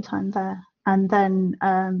 on runtime there, and then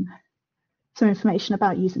some information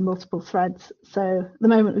about using multiple threads. So at the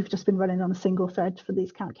moment, we've just been running on a single thread for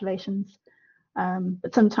these calculations,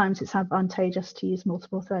 but sometimes it's advantageous to use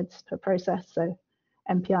multiple threads per process, so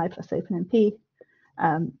MPI plus OpenMP.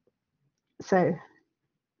 So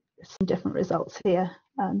some different results here,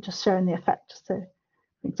 just showing the effect. So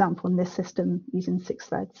for example, in this system, using 6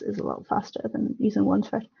 threads is a lot faster than using 1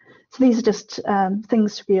 thread. So these are just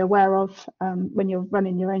things to be aware of when you're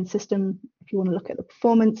running your own system. If you want to look at the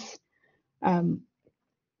performance,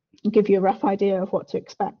 give you a rough idea of what to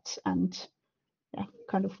expect and yeah,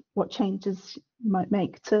 kind of what changes you might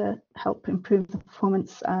make to help improve the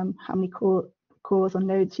performance, how many cores or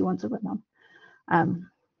nodes you want to run on.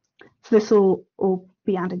 So this will all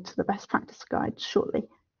be added to the best practice guide shortly.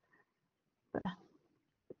 But,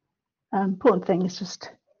 important thing is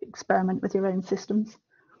just experiment with your own systems.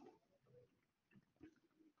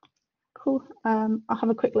 Cool. I'll have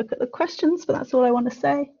a quick look at the questions, but that's all I want to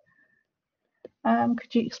say.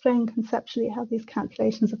 Could you explain conceptually how these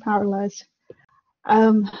calculations are parallelized?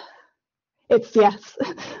 It's yes,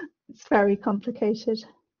 it's very complicated.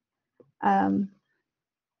 I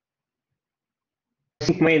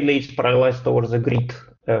think mainly it's parallelized towards the grid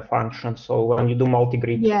function. So when you do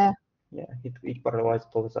multi-grid, it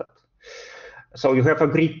parallelized towards that. So you have a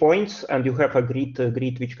grid points, and you have a grid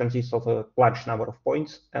which consists of a large number of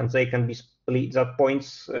points, and they can be split. That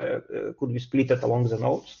points could be split along the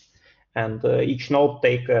nodes, and each node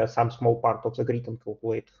take some small part of the grid and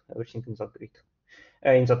calculate everything in that grid,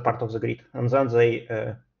 in that part of the grid, and then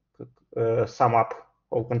they sum up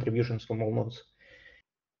all contributions from all nodes.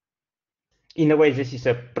 In a way, this is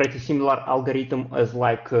a pretty similar algorithm as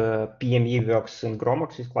like PME works in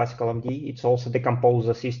GROMACS with classical MD. It's also decompose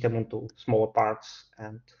the system into smaller parts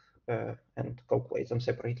and calculate them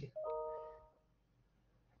separately.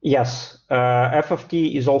 Yes,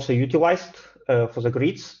 FFT is also utilized for the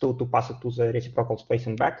grids to pass it to the reciprocal space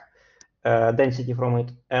and back density from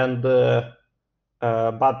it. And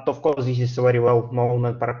but of course, this is very well known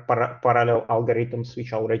and parallel algorithms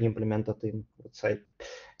which are already implemented in, let's say,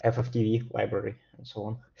 FFTV library and so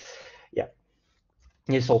on. Yeah,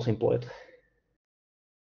 it's also employed.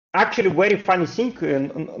 Actually, very funny thing,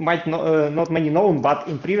 might not many known, but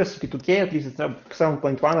in previous CP2K, at least it's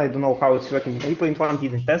 7.1, I don't know how it's working in 8.1,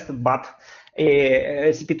 didn't test it, but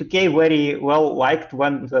CP2K very well liked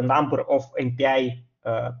when the number of MPI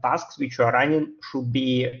tasks which you are running should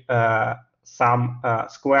be some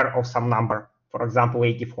square of some number. For example,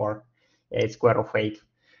 84, it's square of 8.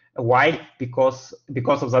 Why? Because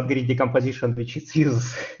of that grid decomposition which it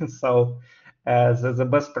uses. So the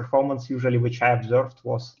best performance usually which I observed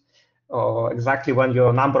was exactly when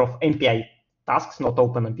your number of MPI tasks, not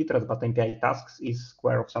OpenMP threads, but MPI tasks is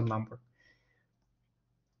square of some number.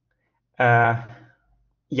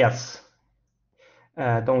 Yes.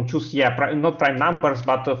 Don't choose, not prime numbers,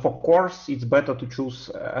 but for cores, it's better to choose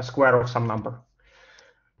a square of some number.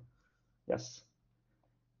 Yes.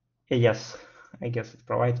 Yes, I guess it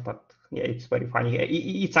provides, but yeah, it's very funny.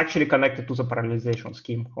 It's actually connected to the parallelization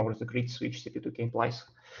scheme over the grid switch CP2K implies.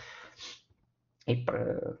 It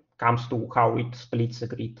comes to how it splits the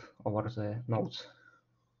grid over the nodes.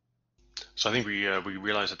 So I think we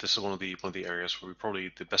realize that this is one of the areas where we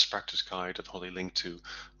probably the best practice guide that Holly linked to.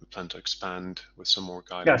 We plan to expand with some more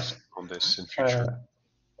guidance on this in future.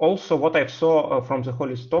 Also, what I saw from the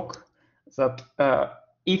Holly's talk that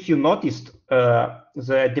if you noticed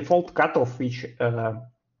the default cutoff which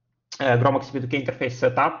GROMACS CP2K interface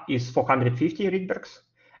set up is 450 Rydbergs,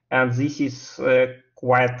 and this is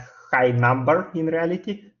quite high number in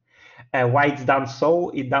reality. Why it's done so?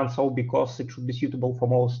 It's done so because it should be suitable for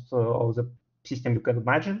most of the system you can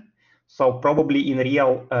imagine. So probably in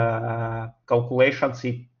real calculations,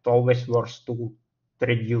 it always works to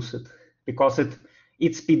reduce it because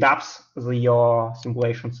it speeds up your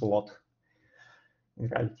simulations a lot in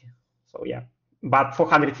reality. So yeah, but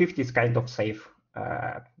 450 is kind of safe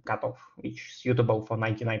cutoff, which is suitable for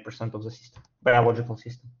 99% of the system, biological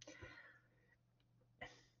system.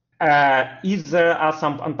 If there are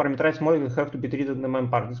some unparameterized molecules have to be treated in the main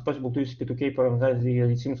part, it's possible to use CP2K parameterize.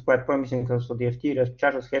 It seems quite promising because of DFT, risk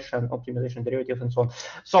charges, hash, and optimization derivatives, and so on.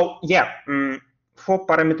 So yeah, for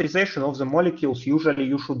parameterization of the molecules, usually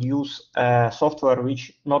you should use software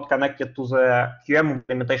which not connected to the QM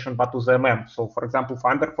implementation, but to the MM. So for example,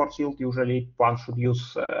 for amber force field, usually one should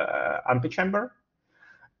use antechamber.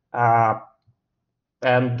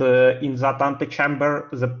 And in that antechamber,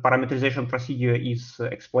 the parameterization procedure is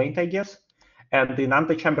explained, I guess. And in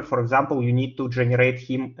antechamber, for example, you need to generate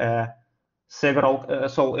him several.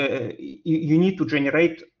 You need to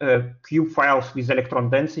generate cube files with electron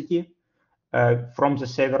density from the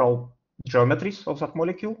several geometries of that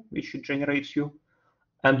molecule, which it generates you.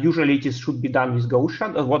 And usually it should be done with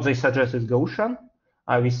Gaussian. What they suggest is Gaussian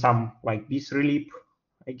with some like this relief,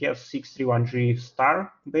 I guess 631G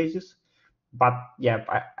star basis. But yeah,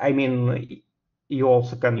 I mean, you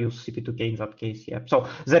also can use CP2K in that case. Yeah. So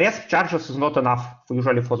the rest charges is not enough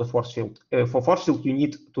usually for the force field. For force field, you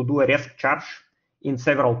need to do a rest charge in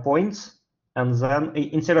several points and then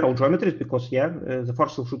in several geometries because yeah, the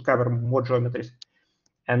force field should cover more geometries.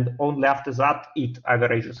 And only after that, it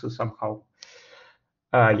averages somehow.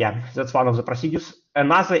 Yeah, that's one of the procedures.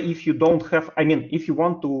 Another, if you don't have, I mean, if you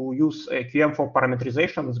want to use QM for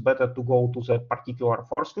parameterization, it's better to go to the particular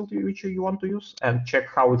force field which you want to use and check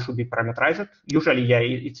how it should be parameterized. Usually, yeah,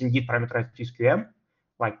 it's indeed parameterized with QM,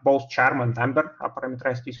 like both charm and amber are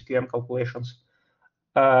parameterized with QM calculations.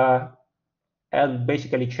 And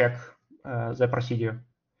basically check the procedure.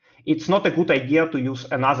 It's not a good idea to use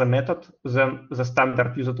another method than the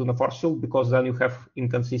standard used in a force field because then you have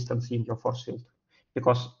inconsistency in your force field.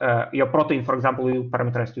 Because your protein, for example, will be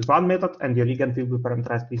parameterized with one method and your ligand will be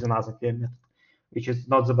parameterized with another QM method, which is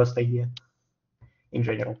not the best idea in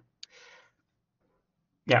general.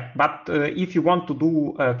 Yeah, but if you want to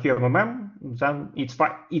do QMMM, then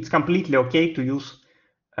it's completely okay to use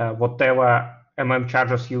whatever MM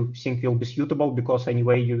charges you think will be suitable because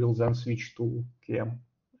anyway you will then switch to QM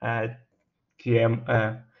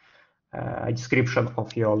description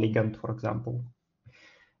of your ligand, for example.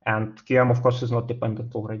 And QM, of course, is not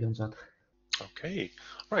dependent already on that. Okay,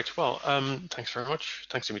 right. Well, thanks very much.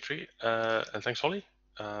 Thanks, Dimitri, and thanks, Holly,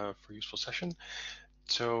 for a useful session.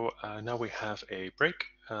 So now we have a break,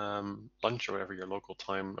 lunch or whatever your local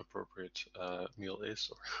time appropriate meal is,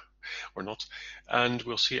 or not, and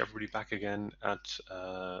we'll see everybody back again at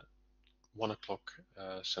 1 o'clock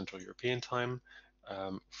Central European time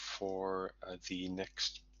for the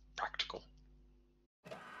next practical.